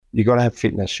you got to have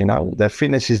fitness, That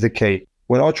fitness is the key.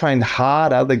 When I trained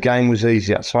harder, the game was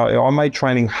easier. So I made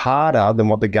training harder than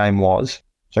what the game was.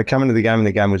 So coming to the game and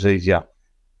the game was easier.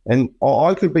 And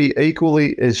I could be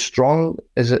equally as strong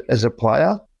as a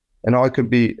player, and I could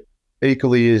be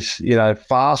equally as,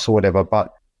 fast or whatever.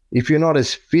 But if you're not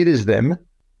as fit as them,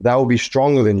 they'll be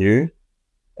stronger than you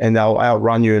and they'll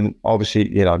outrun you and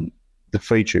obviously,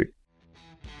 defeat you.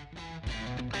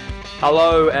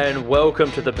 Hello and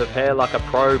welcome to the Prepare Like a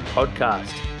Pro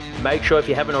podcast. Make sure if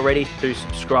you haven't already to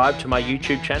subscribe to my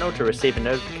YouTube channel to receive a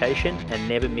notification and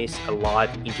never miss a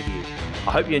live interview.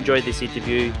 I hope you enjoyed this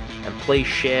interview and please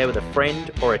share with a friend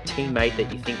or a teammate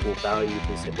that you think will value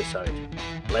this episode.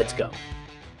 Let's go.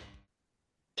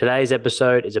 Today's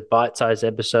episode is a bite-sized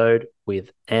episode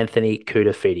with Anthony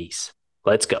Koutoufides.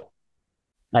 Let's go.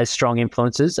 As strong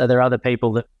influences, are there other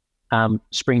people that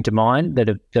spring to mind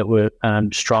that were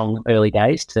strong early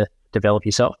days to develop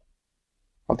yourself?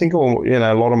 I think a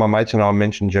lot of my mates and I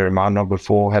mentioned Jerry Martin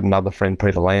before. Had another friend,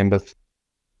 Peter Lambeth,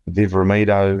 Viv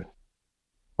Ramido.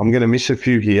 I'm going to miss a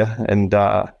few here, and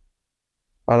I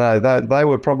know they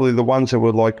were probably the ones that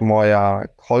were like my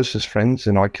closest friends,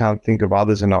 and I can't think of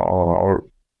others.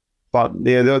 But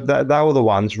yeah, they were the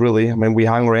ones really. I mean, we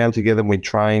hung around together, and we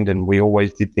trained, and we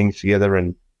always did things together,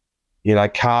 and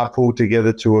carpool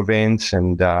together to events,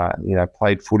 and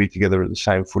played footy together at the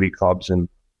same footy clubs, and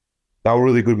they were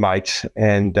really good mates,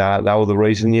 and they were the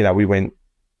reason, we went,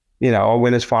 I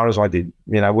went as far as I did,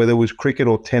 whether it was cricket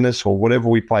or tennis or whatever,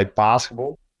 we played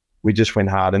basketball, we just went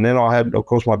hard. And then I had, of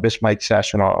course, my best mate,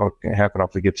 Sash, and how could I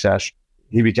forget Sash?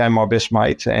 He became my best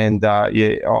mate, and when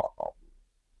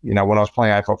I was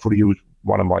playing AFL footy, he was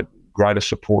one of my greatest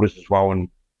supporters as well, and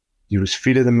he was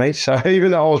fitter than me. So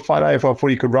even though I was playing AFL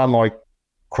footy, he could run like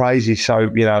crazy. So,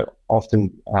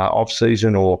 often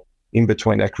off-season or in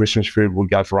between that Christmas period, we'd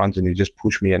go for runs and he'd just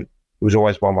push me, and he was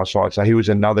always by my side. So he was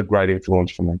another great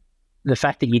influence for me. The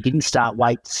fact that you didn't start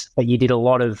weights, but you did a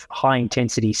lot of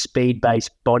high-intensity,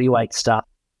 speed-based bodyweight stuff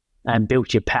and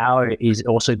built your power is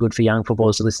also good for young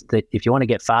footballers to listen that if you want to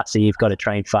get faster, you've got to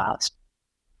train fast.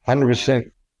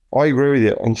 100%. I agree with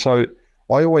you. And so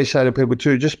I always say to people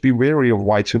too, just be wary of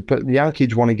weights. But the young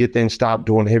kids want to get there and start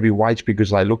doing heavy weights because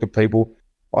they look at people.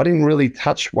 I didn't really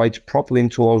touch weights properly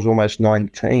until I was almost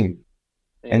 19.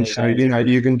 And so,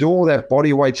 you can do all that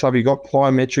body weight stuff. You got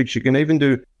plyometrics. You can even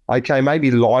do,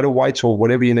 maybe lighter weights or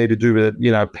whatever you need to do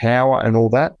with, power and all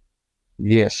that.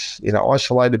 Yes,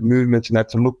 isolated movements and that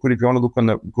to look good. If you want to look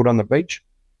good on the beach,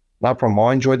 no problem.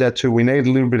 I enjoyed that too. We need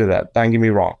a little bit of that. Don't get me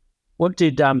wrong. What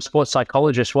did sports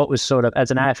psychologist, what was sort of,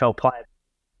 as an AFL player,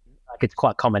 like it's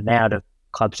quite common now to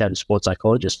clubs have a sports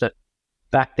psychologist, but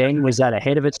back then, was that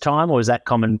ahead of its time or was that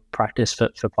common practice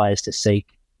for players to seek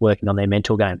working on their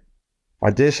mental game? I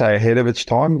dare say ahead of its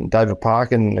time. David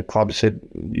Parker and the club said,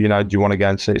 do you want to go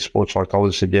and see a sports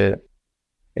psychologist? I said, yeah,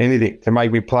 anything to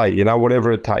make me play,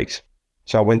 whatever it takes.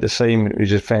 So I went to see him. It was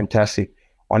just fantastic.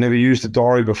 I never used a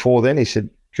diary before then. He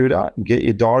said, Kouta, get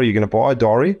your diary. You're going to buy a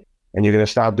diary and you're going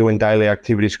to start doing daily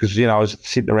activities because, I was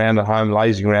sitting around at home,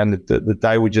 lazing around. The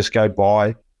day would just go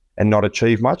by and not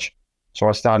achieve much. So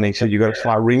I started, and he said, you got to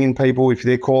start ringing people. If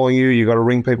they're calling you, you got to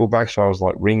ring people back. So I was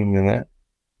like ringing and that,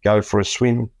 go for a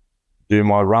swim, do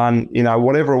my run,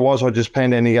 whatever it was, I just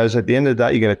panned out. And he goes, at the end of the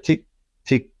day, you're going to tick,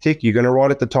 tick, tick. You're going to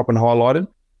write at the top and highlight it.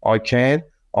 I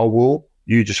will.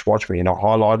 You just watch me. And I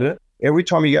highlighted it. Every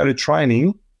time you go to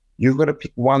training, you've got to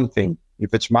pick one thing.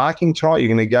 If it's marking tonight, you're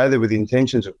going to go there with the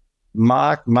intentions of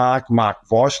mark,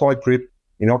 vice-like grip.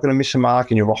 You're not going to miss a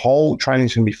mark and your whole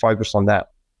training's going to be focused on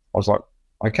that. I was like,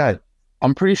 okay.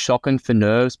 I'm pretty shocking for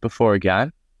nerves before a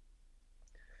game.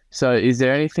 So is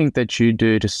there anything that you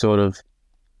do to sort of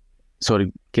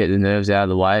get the nerves out of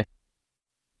the way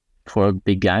for a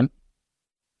big game?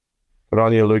 Good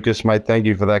on you, Lucas, mate. Thank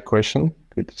you for that question.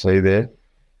 Good to see you there.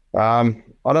 I don't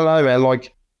know, man.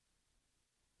 Like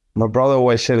my brother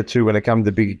always said it too when it comes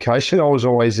to big occasion. I was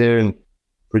always there and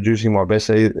producing my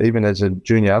best. Even as a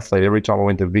junior athlete, every time I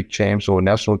went to Vic Champs or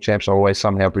National Champs, I always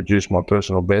somehow produced my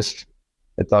personal best.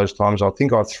 At those times, I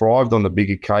think I thrived on the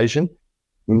big occasion.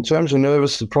 In terms of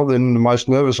nervous, probably the most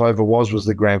nervous I ever was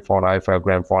the grand final, AFL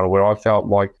grand final, where I felt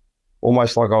like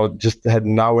almost like I just had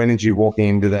no energy walking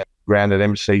into that ground at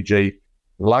MCG.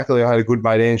 Luckily, I had a good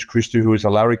mate, Ange Christou, who was a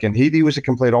larrikin. He was a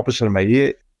complete opposite of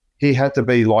me. He had to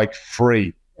be like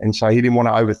free, and so he didn't want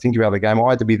to overthink about the game.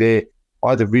 I had to be there.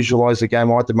 I had to visualize the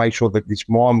game. I had to make sure that his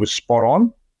mind was spot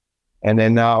on. And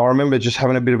then I remember just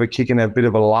having a bit of a kick and a bit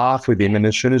of a laugh with him. And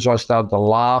as soon as I started to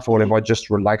laugh or whatever, I just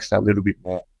relaxed that little bit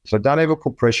more. So don't ever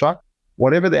put pressure.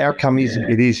 Whatever the outcome is,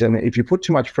 it is. And if you put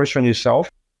too much pressure on yourself,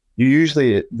 you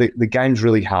usually, the game's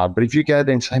really hard. But if you go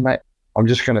there and say, mate, I'm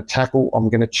just going to tackle. I'm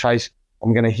going to chase.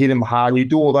 I'm going to hit him hard. You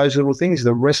do all those little things,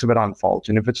 the rest of it unfolds.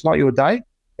 And if it's not your day,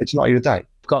 it's not your day.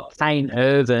 Got Kane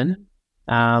Irvin.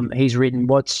 He's written,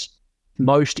 what's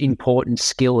most important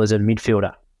skill as a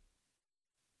midfielder?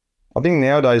 I think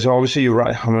nowadays, obviously,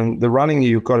 the running,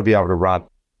 you've got to be able to run.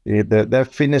 Yeah, that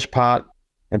fitness part,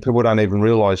 and people don't even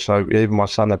realise. So even my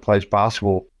son that plays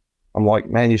basketball, I'm like,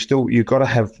 man, you got to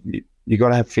have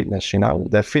fitness.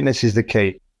 That fitness is the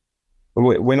key.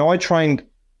 When I trained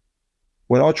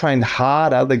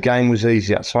harder, the game was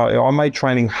easier. So I made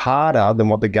training harder than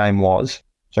what the game was.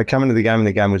 So coming to the game, and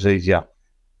the game was easier.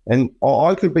 And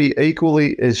I could be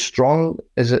equally as strong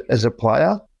as a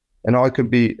player, and I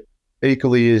could be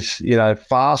equally as,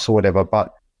 fast or whatever.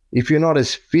 But if you're not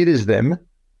as fit as them,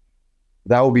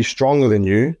 they'll be stronger than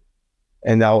you,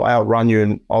 and they'll outrun you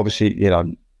and obviously,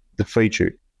 defeat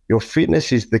you. Your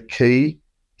fitness is the key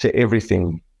to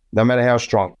everything, no matter how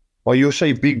strong. Well, you'll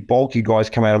see big, bulky guys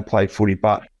come out and play footy,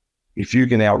 but if you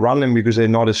can outrun them because they're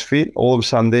not as fit, all of a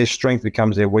sudden their strength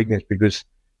becomes their weakness, because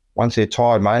once they're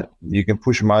tired, mate, you can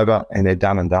push them over and they're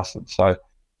done and dusted. So,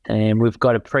 and we've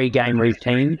got a pre-game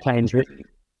routine. Kane's written.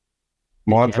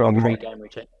 Pre-game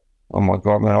routine. Oh my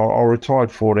God, man! I retired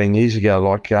 14 years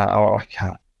ago. I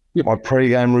can't. Yep. My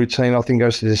pre-game routine, I think,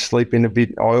 goes to just sleep in a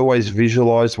bit. I always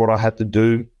visualised what I had to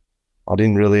do. I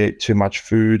didn't really eat too much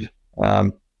food.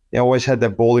 I always had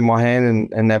that ball in my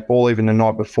hand, and that ball even the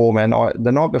night before, man.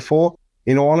 The night before,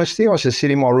 in all honesty, I used to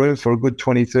sit in my room for a good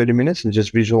 20, 30 minutes and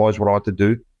just visualise what I had to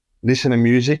do. Listen to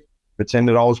music, pretend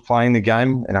that I was playing the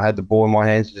game, and I had the ball in my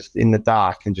hands just in the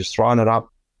dark and just throwing it up,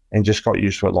 and just got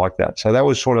used to it like that. So that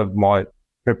was sort of my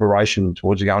preparation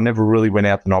towards the game. I never really went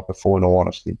out the night before, in all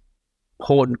honesty.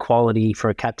 Important quality for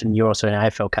a captain. You're also an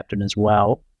AFL captain as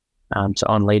well. So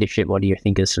on leadership, what do you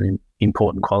think are some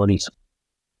important qualities?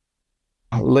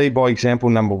 Lead by example,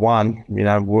 number one.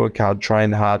 Work hard,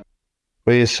 train hard,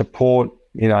 be a support.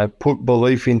 Put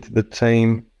belief into the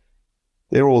team.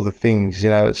 They're all the things.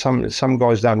 Some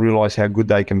guys don't realise how good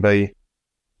they can be.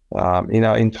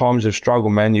 In times of struggle,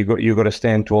 man, you got to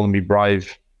stand tall and be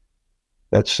brave.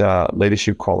 That's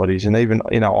leadership qualities, and even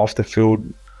off the field.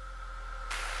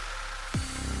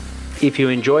 If you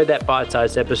enjoyed that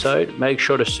bite-sized episode, make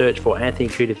sure to search for Anthony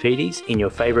Koutoufides in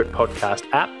your favourite podcast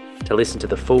app to listen to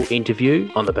the full interview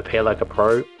on the Prepare Like a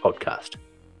Pro podcast.